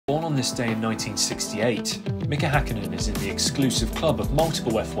On this day in 1968, Mika Häkkinen is in the exclusive club of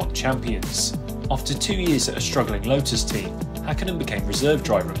multiple F1 champions. After 2 years at a struggling Lotus team, Häkkinen became reserve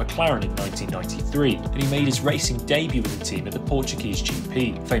driver at McLaren in 1993, and he made his racing debut with the team at the Portuguese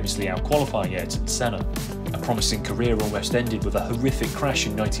GP, famously out-qualifying Ayrton Senna. A promising career almost ended with a horrific crash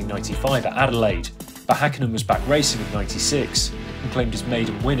in 1995 at Adelaide, but Häkkinen was back racing in '96 and claimed his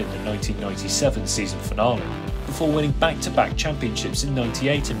maiden win in the 1997 season finale, before winning back-to-back championships in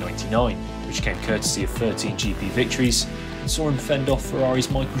 '98 and '99, which came courtesy of 13 GP victories and saw him fend off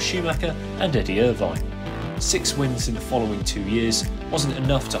Ferrari's Michael Schumacher and Eddie Irvine. 6 wins in the following 2 years wasn't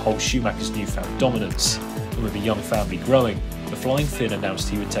enough to hold Schumacher's newfound dominance, and with the young family growing, the Flying Finn announced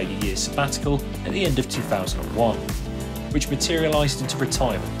he would take a year's sabbatical at the end of 2001, which materialised into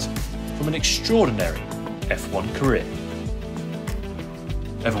retirement from an extraordinary F1 career.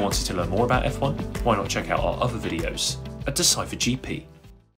 Ever wanted to learn more about F1? Why not check out our other videos at Decyfr GP.